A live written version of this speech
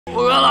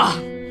不干了，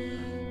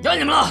要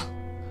你们了！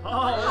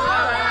好，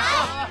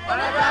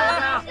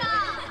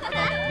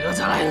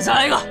再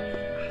来一个！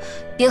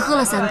别喝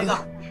了，三哥，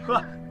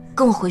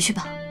跟我回去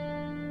吧。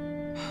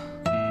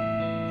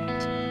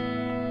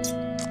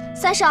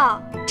三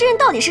少，这人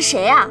到底是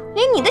谁啊？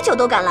连你的酒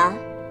都敢拦？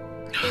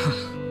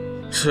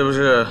是不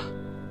是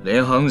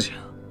林恒景，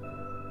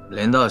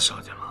林大小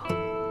姐吗？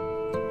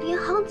林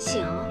恒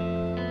景，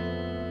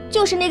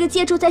就是那个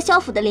借住在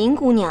萧府的林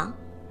姑娘。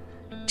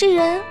这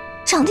人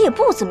长得也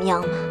不怎么样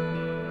嘛。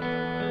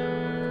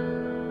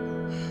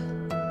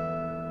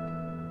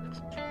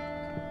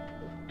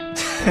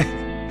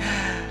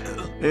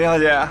林小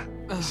姐，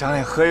想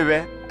你喝一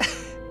杯。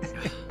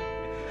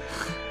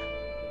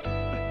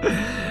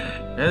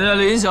人家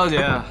林小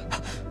姐，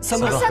三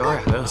哥，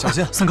小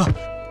心，三哥，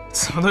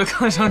怎么会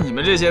看上你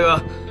们这些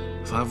个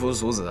凡夫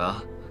俗子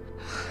啊？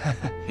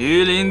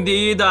榆林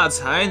第一大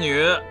才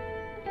女，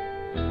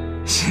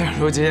现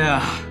如今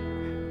啊，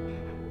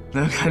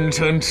能堪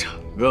称整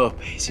个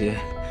北京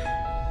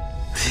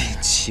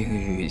冰清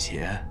玉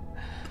洁。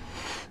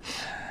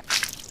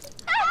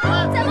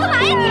再多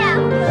来一点。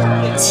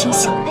清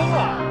醒杯，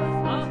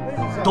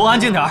都安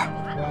静点儿，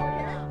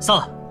散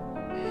了，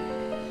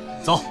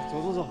走。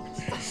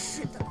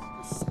是的，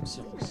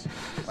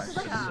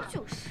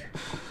就是。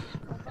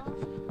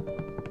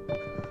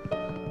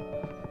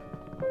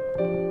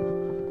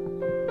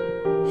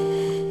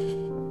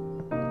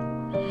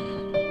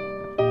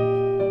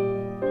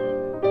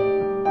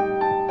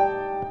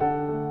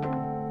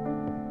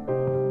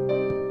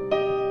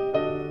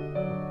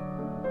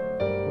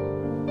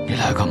你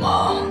来干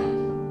嘛？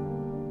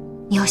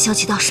你要消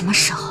极到什么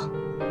时候？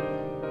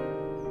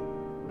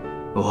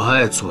我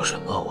爱做什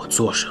么我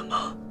做什么，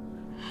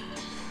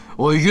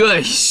我愿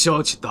意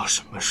消极到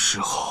什么时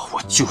候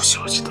我就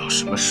消极到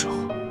什么时候。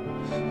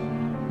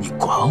你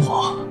管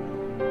我？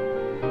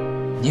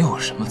你有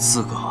什么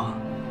资格？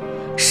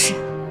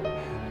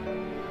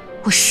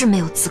我是没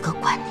有资格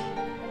管你，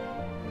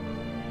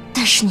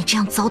但是你这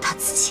样糟蹋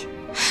自己，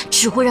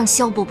只会让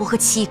萧伯伯和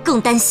齐毅更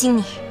担心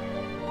你。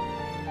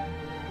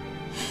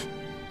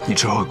你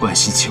这会关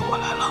心起我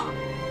来了？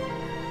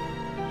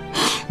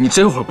你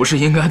这会儿不是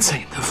应该在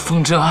你那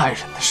风筝爱人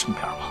的身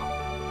边吗？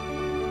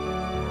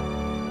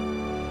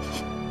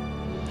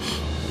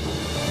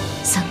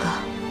三哥，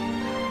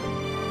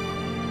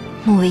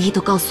穆唯一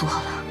都告诉我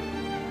了，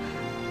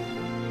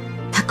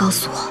他告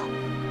诉我，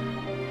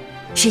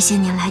这些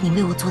年来你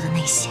为我做的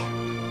那些，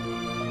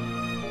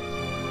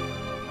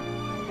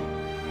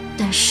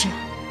但是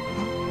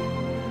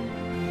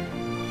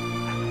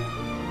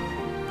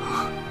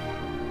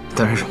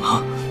什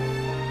么？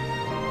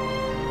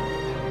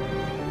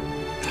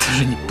但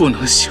是你不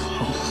能喜欢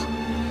我，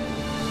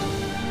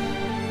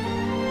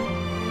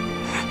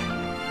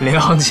林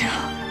航姐，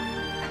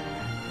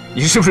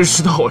你是不是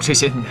知道我这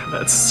些年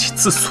来自己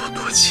自作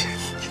多情，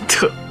你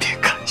特别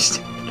开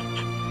心？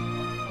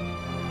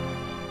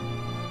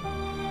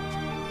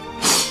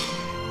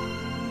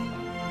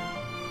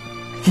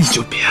你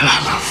就别来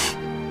了，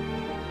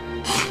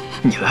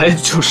你来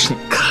就是你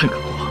看着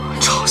我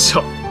嘲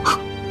笑我。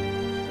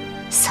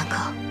三哥，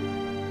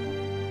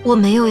我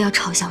没有要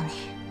嘲笑你。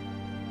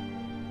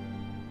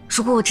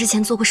如果我之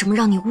前做过什么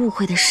让你误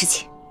会的事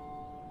情，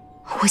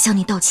我向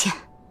你道歉。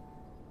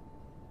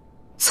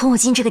从我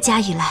进这个家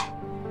以来，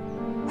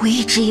我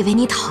一直以为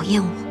你讨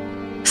厌我，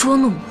捉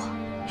弄我，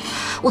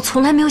我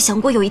从来没有想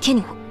过有一天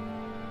你会……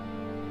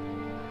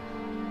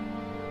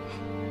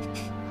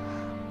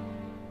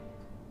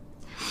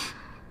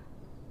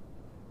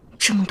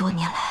这么多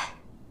年来，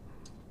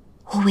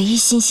我唯一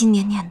心心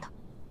念念的，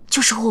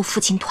就是和我父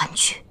亲团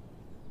聚。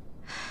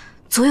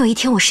总有一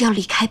天我是要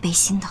离开北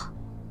新的，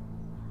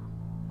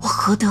我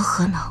何德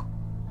何能，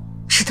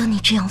值得你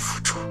这样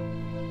付出？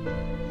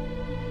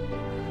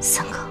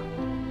三哥，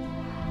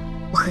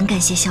我很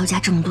感谢萧家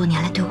这么多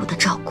年来对我的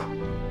照顾，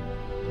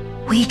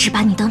我一直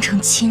把你当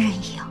成亲人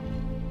一样，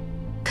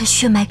跟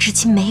血脉至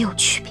亲没有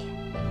区别。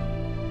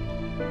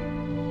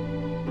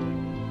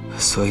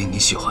所以你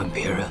喜欢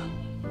别人？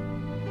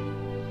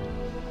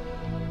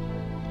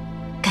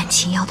感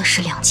情要的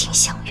是两情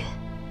相悦。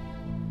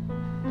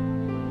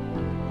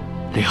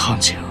李航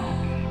景，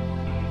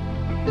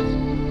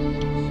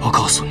我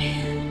告诉你，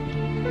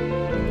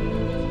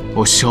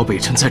我萧北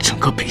辰在整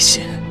个北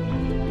县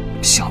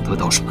想得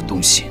到什么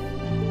东西，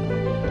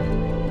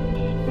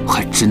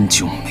还真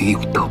就没有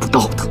得不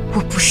到的。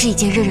我不是一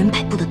件任人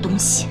摆布的东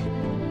西，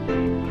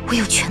我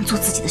有权做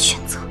自己的选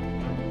择，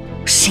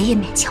谁也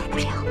勉强不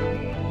了。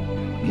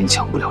勉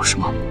强不了是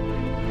吗？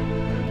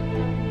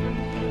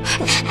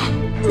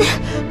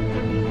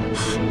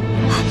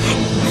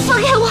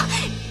放开我！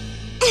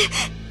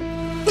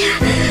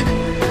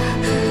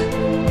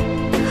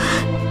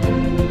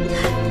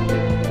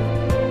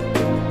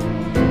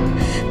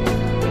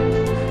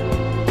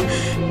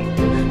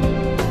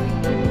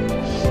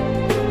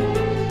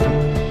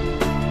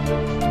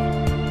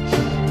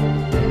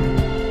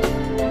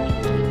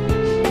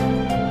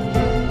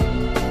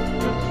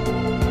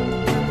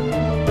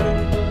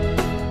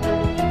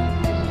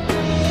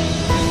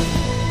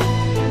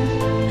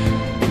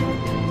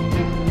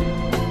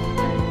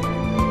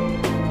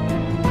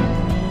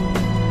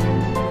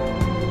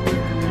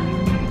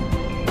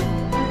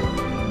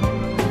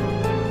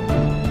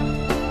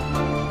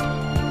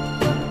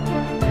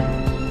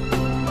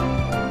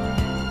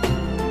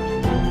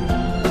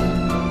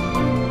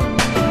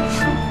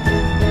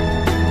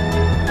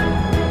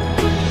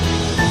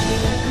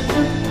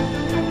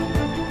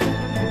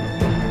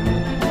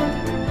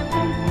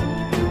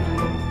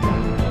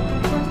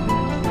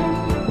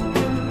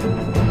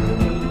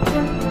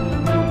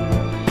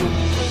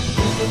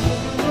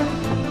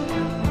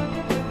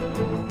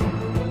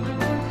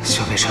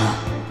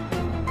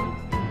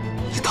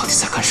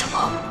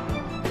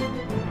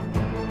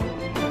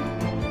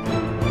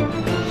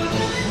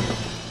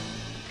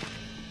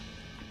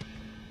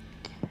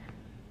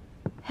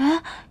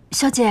哎，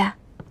小姐，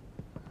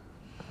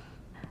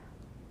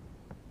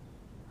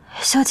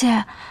小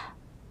姐，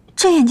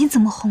这眼睛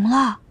怎么红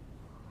了？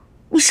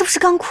你是不是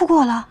刚哭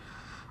过了？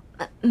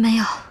没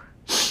有，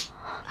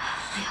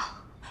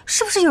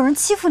是不是有人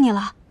欺负你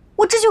了？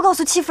我这就告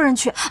诉戚夫人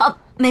去。啊，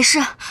没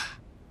事。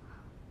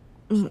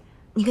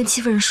你跟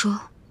戚夫人说，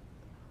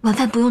晚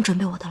饭不用准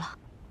备我的了，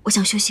我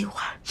想休息一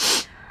会儿。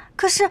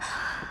可是，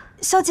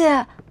小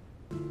姐，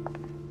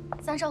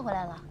三少回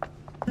来了。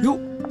哟，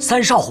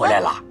三少回来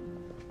了。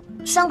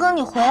三哥，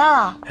你回来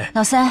了。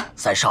老三，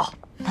三少，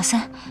老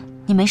三，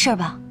你没事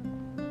吧？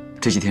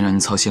这几天让您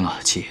操心了，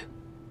七爷。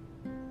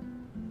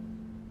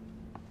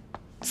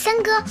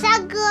三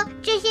哥，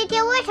这些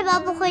天为什么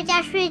不回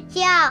家睡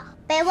觉？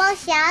北王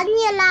想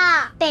你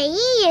了，北翼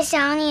也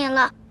想你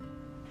了，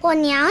我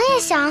娘也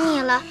想你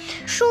了，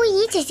淑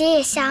仪姐姐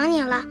也想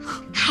你了，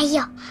还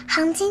有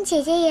杭金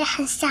姐姐也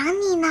很想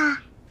你呢。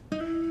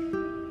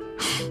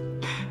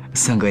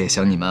三哥也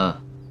想你们。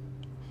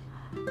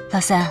老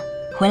三，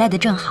回来的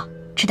正好，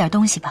吃点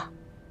东西吧。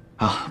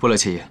啊，不了，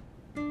七爷，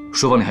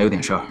书房里还有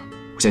点事儿，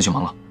我先去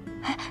忙了。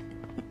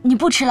你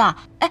不吃了？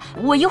哎，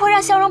我一会儿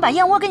让笑容把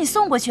燕窝给你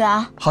送过去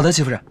啊。好的，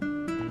戚夫人。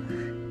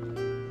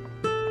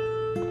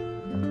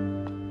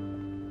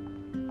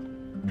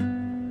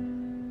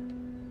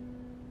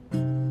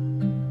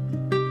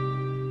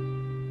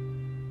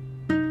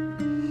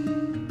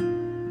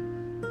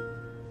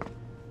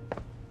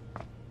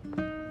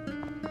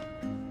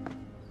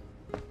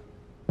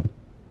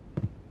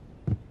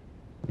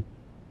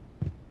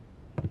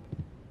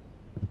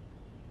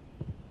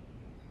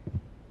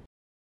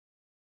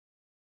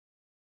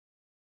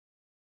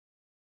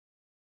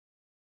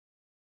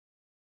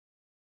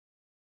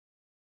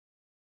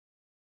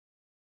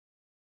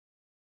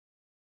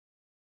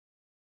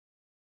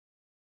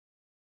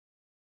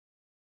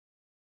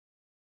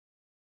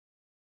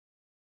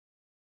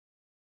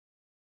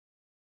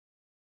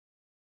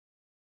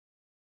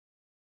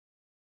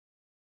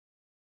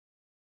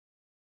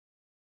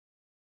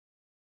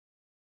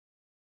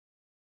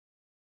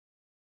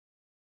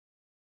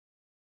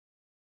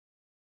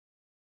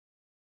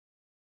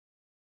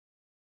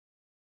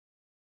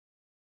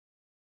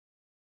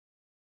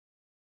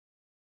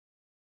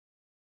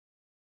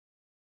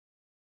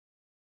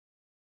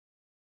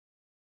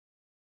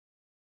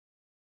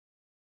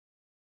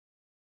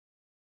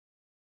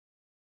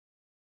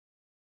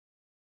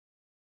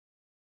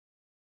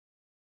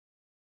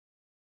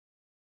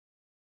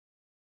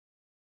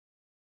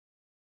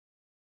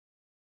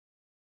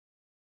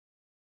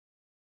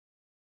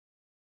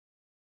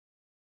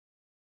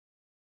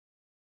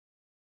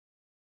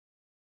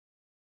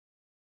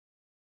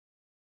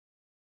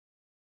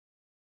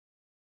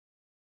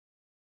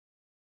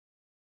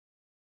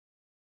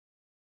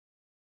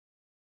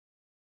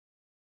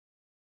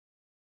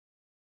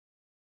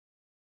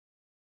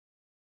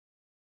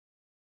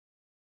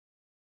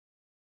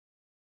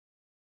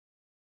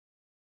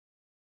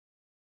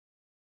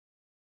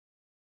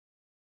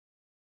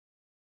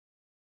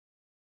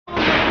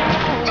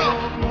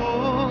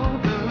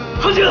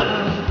康景，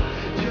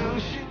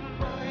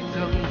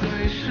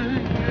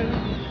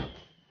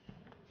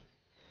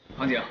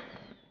杭景，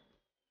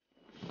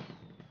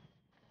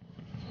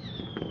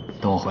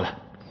等我回来。